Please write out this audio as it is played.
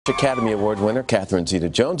Academy Award winner Catherine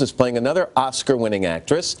Zeta-Jones is playing another Oscar-winning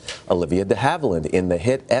actress, Olivia de Havilland, in the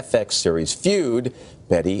hit FX series Feud,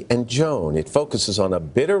 Bette and Joan. It focuses on a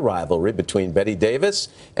bitter rivalry between Bette Davis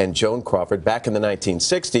and Joan Crawford back in the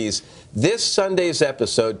 1960s. This Sunday's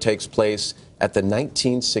episode takes place at the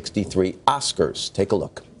 1963 Oscars. Take a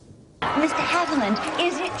look. Mr. Havilland,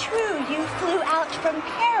 is it true you flew out from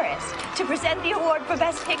Paris to present the award for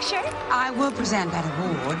Best Picture? I will present that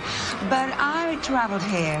award, but I traveled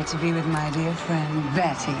here to be with my dear friend,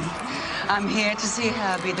 Bette. I'm here to see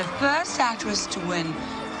her be the first actress to win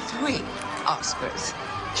 3 Oscars.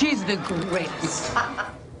 She's the greatest.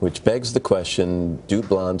 Which begs the question, do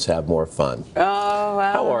blondes have more fun? Oh,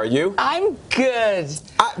 well. How are you? I'm good.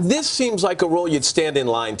 This seems like a role you'd stand in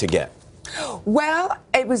line to get. Well,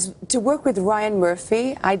 it was to work with Ryan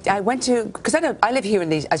Murphy. I went to, because I live here in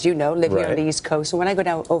the, as you know, live here on the East Coast. So when I go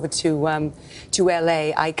down over to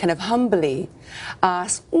LA, I kind of humbly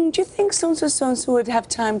ask, do you think so-and-so would have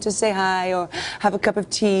time to say hi or have a cup of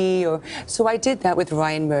tea? Or so I did that with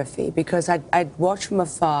Ryan Murphy because I'd watched from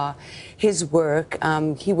afar his work.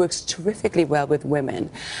 He works terrifically well with women.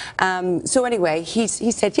 So anyway, he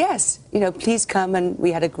said, yes, please come. And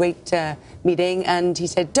we had a great meeting. And he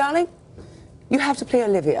said, darling, you have to play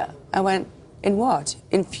Olivia. I went, in what?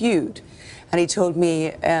 In Feud. And he told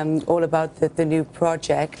me all about the new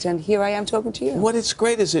project, and here I am talking to you. What is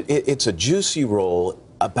great is it's a juicy role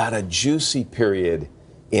about a juicy period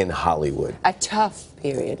in Hollywood. A tough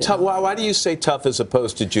period. Why do you say tough as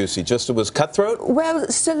opposed to juicy? Just it was cutthroat? Well,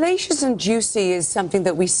 salacious and juicy is something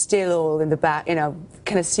that we still all in the back, kind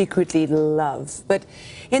of secretly love. But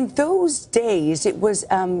in those days, it was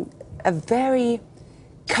a very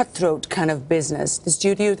cutthroat kind of business. The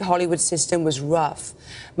studio, the Hollywood system was rough.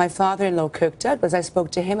 My father-in-law, Kirk Douglas, I spoke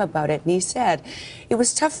to him about it, and he said it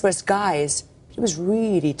was tough for us guys. It was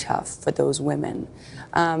really tough for those women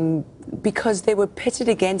because they were pitted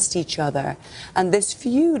against each other. And this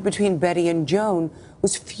feud between Bette and Joan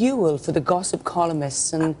was fuel for the gossip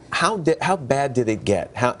columnists. And how bad did it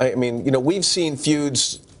get? I mean, we've seen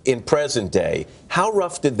feuds in present day. How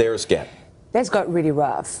rough did theirs get? Theirs got really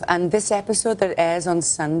rough, and this episode that airs on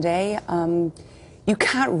Sunday, you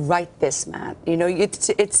can't write this, Matt.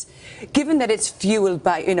 It's given that it's fueled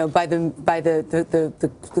by by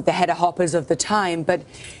the head of hoppers of the time, but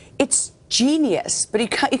it's genius. But you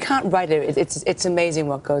can't write it. It's amazing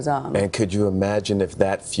what goes on. And could you imagine if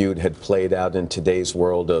that feud had played out in today's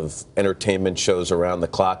world of entertainment shows around the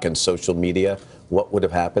clock and social media? What would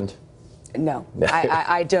have happened? No,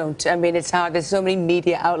 I don't. I mean, it's hard. There's so many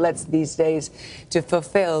media outlets these days to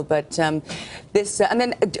fulfill. But and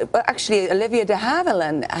then actually, Olivia de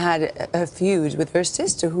Havilland had a feud with her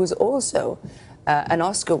sister, who was also an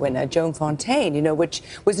Oscar winner, Joan Fontaine, which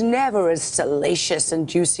was never as salacious and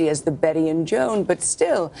juicy as the Bette and Joan, but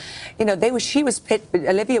still, Olivia was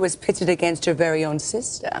pitted against her very own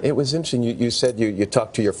sister. It was interesting. You said you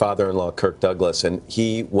talked to your father-in-law, Kirk Douglas, and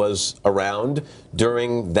he was around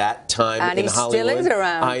during that time in Hollywood. And he still is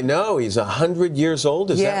around. I know. He's 100 years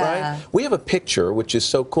old. Is that right? We have a picture, which is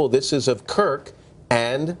so cool. This is of Kirk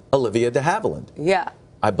and Olivia de Havilland. Yeah.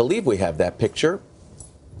 I believe we have that picture.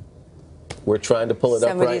 We're trying to pull it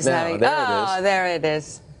up right now. There it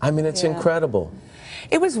is. I mean, it's incredible.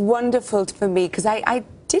 It was wonderful for me because I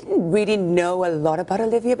didn't really know a lot about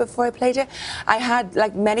Olivia before I played her. I had,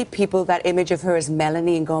 like many people, that image of her as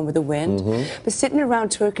Melanie in Gone with the Wind. But sitting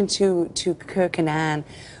around talking to Kirk and Anne,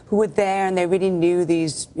 who were there, and they really knew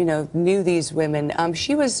these, knew these women.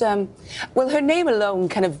 She was, well, her name alone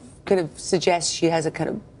kind of suggests she has a kind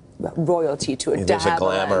of royalty to it. There's a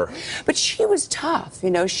glamour. But she was tough.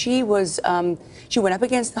 She was. She went up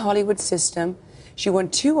against the Hollywood system. She won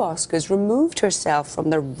 2 Oscars, removed herself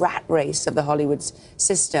from the rat race of the Hollywood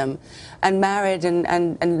system, and married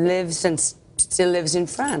and lives and still lives in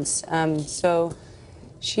France. So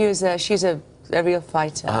she's a real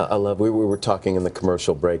fighter. I love. We were talking in the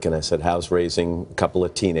commercial break, and I said, "How's raising a couple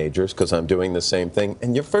of teenagers?" Because I'm doing the same thing.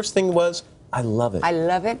 And your first thing was, "I love it." I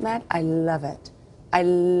love it, Matt. I love it. I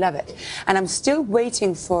love it, and I'm still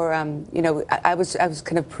waiting for. I was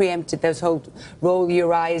kind of preempted those whole roll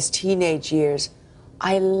your eyes teenage years.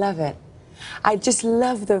 I love it. I just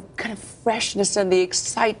love the kind of freshness and the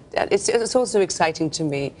it's also exciting to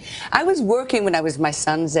me. I was working when I was my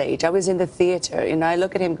son's age. I was in the theater. I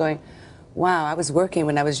look at him going, wow, I was working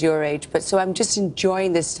when I was your age, but so I'm just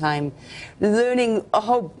enjoying this time, learning a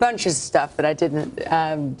whole bunch of stuff that I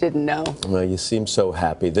didn't know. Well, you seem so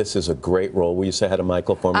happy. This is a great role. Will you say hi to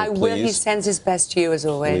Michael for me, please? I will. He sends his best to you, as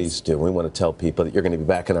always. Please do. We want to tell people that you're going to be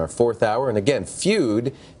back in our 4th hour. And again,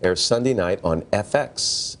 Feud airs Sunday night on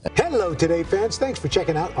FX. Hello, Today fans. Thanks for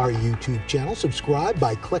checking out our YouTube channel. Subscribe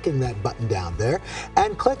by clicking that button down there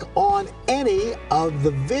and click on any of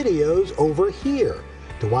the videos over here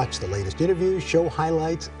to watch the latest interviews, show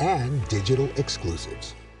highlights, and digital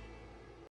exclusives.